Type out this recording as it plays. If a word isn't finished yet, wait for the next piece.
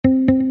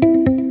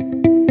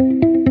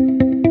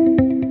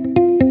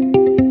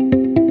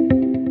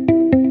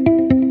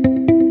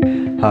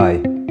Hi,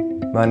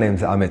 my name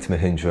is Amit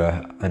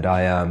Mohindra and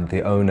I am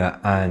the owner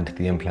and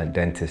the implant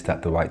dentist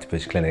at the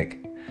Whitebridge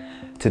Clinic.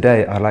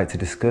 Today I'd like to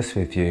discuss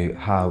with you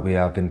how we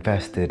have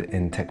invested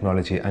in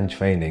technology and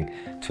training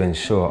to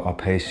ensure our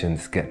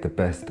patients get the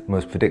best,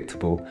 most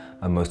predictable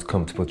and most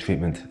comfortable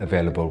treatment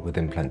available with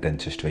implant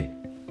dentistry.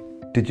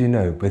 Did you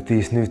know with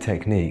these new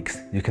techniques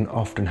you can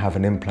often have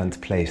an implant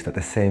placed at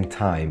the same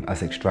time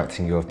as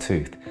extracting your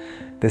tooth?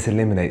 This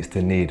eliminates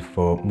the need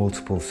for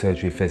multiple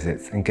surgery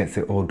visits and gets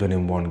it all done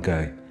in one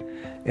go.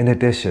 In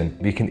addition,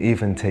 we can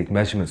even take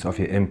measurements of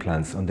your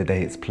implants on the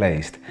day it's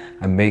placed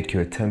and make you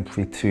a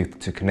temporary tooth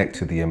to connect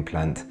to the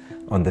implant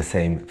on the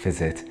same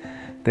visit.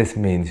 This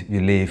means you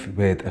leave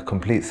with a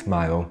complete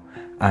smile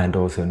and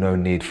also no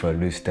need for a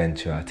loose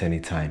denture at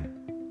any time.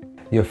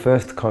 Your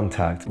first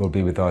contact will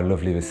be with our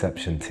lovely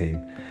reception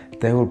team.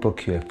 They will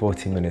book you a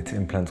 40-minute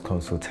implant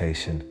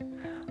consultation.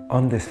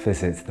 On this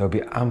visit, there will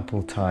be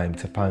ample time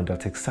to find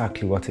out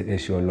exactly what it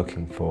is you're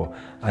looking for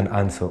and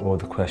answer all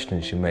the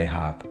questions you may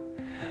have.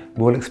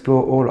 We'll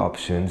explore all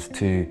options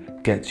to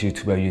get you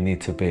to where you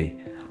need to be.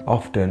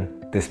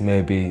 Often, this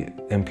may be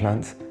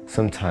implants,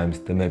 sometimes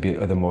there may be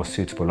other more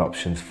suitable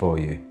options for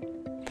you.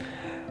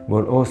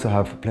 We'll also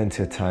have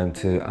plenty of time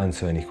to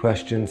answer any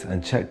questions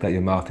and check that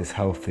your mouth is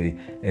healthy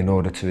in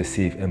order to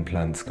receive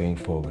implants going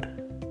forward.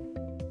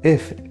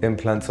 If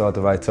implants are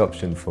the right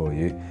option for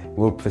you,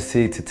 we'll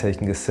proceed to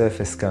taking a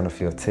surface scan of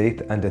your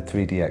teeth and a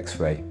 3D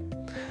X-ray.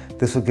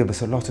 This will give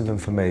us a lot of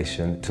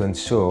information to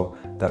ensure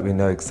that we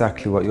know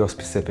exactly what your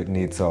specific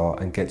needs are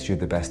and get you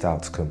the best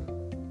outcome.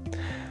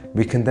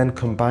 We can then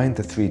combine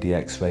the 3D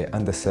X-ray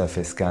and the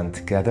surface scan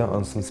together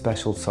on some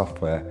special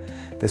software.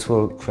 This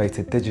will create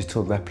a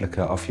digital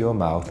replica of your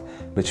mouth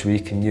which we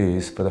can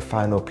use for the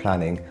final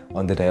planning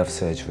on the day of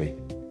surgery.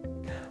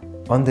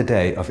 On the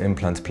day of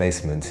implant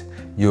placement,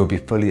 you will be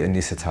fully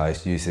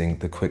anaesthetized using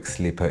the quick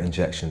sleeper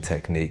injection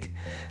technique.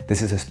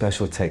 This is a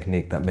special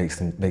technique that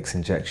makes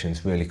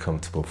injections really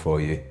comfortable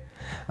for you.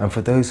 And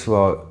for those who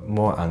are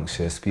more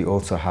anxious, we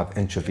also have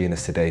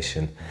intravenous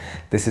sedation.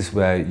 This is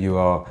where you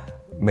are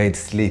made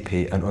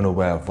sleepy and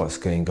unaware of what's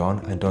going on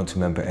and don't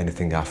remember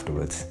anything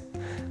afterwards.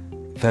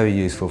 Very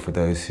useful for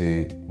those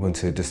who want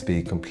to just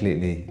be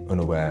completely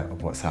unaware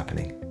of what's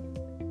happening.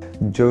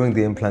 During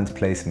the implant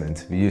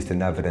placement, we use the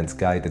Navidence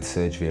guided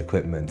surgery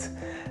equipment.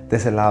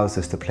 This allows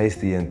us to place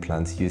the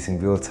implant using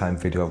real-time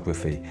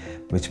videography,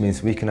 which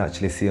means we can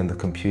actually see on the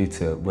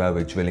computer where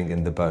we're drilling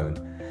in the bone.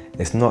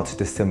 It's not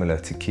dissimilar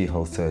to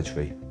keyhole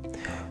surgery.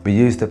 We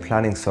use the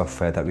planning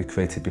software that we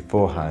created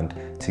beforehand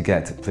to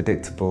get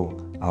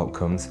predictable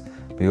outcomes.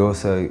 We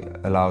also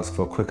allows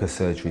for quicker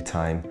surgery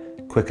time,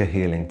 quicker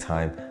healing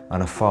time,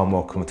 and a far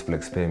more comfortable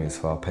experience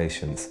for our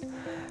patients.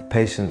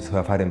 Patients who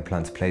have had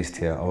implants placed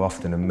here are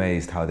often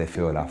amazed how they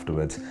feel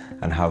afterwards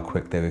and how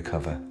quick they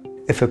recover.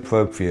 If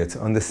appropriate,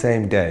 on the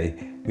same day,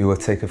 we will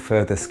take a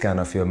further scan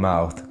of your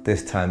mouth,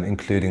 this time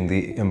including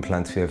the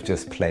implants we have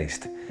just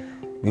placed.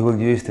 We will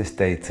use this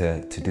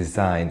data to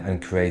design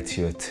and create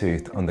your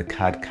tooth on the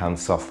CAD/CAM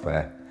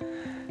software.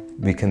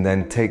 We can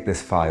then take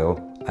this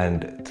file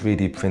and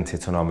 3D print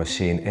it on our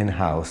machine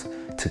in-house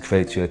to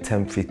create you a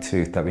temporary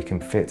tooth that we can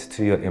fit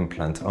to your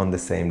implant on the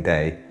same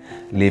day,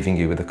 leaving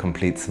you with a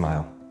complete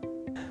smile.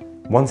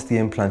 Once the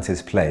implant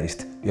is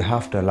placed, you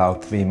have to allow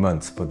 3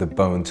 months for the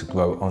bone to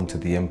grow onto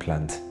the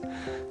implant.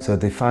 So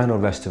the final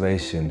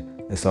restoration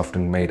is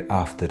often made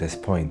after this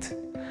point.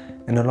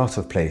 In a lot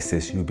of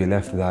places, you'll be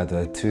left with either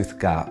a tooth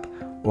gap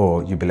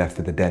or you'll be left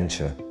with a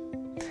denture.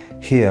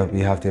 Here,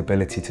 we have the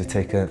ability to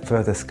take a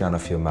further scan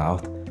of your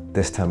mouth,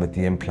 this time with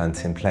the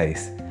implant in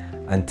place,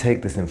 and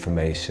take this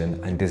information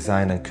and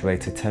design and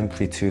create a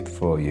temporary tooth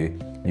for you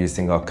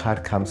using our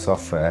CAD/CAM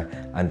software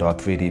and our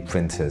 3D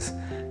printers.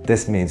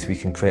 This means we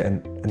can create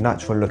a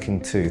natural looking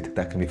tooth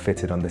that can be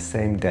fitted on the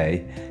same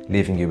day,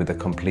 leaving you with a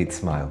complete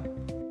smile.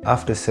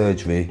 After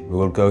surgery, we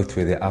will go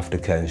through the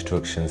aftercare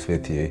instructions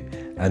with you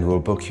and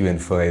we'll book you in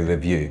for a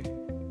review.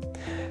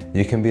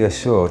 You can be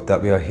assured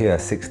that we are here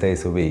 6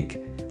 days a week,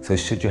 so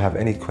should you have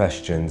any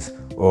questions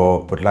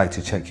or would like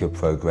to check your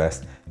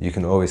progress, you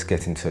can always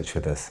get in touch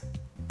with us.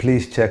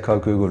 Please check our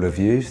Google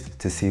reviews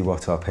to see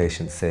what our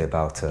patients say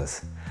about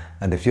us.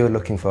 And if you're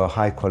looking for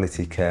high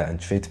quality care and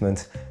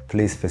treatment,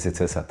 please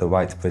visit us at the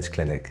Whitebridge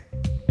Clinic.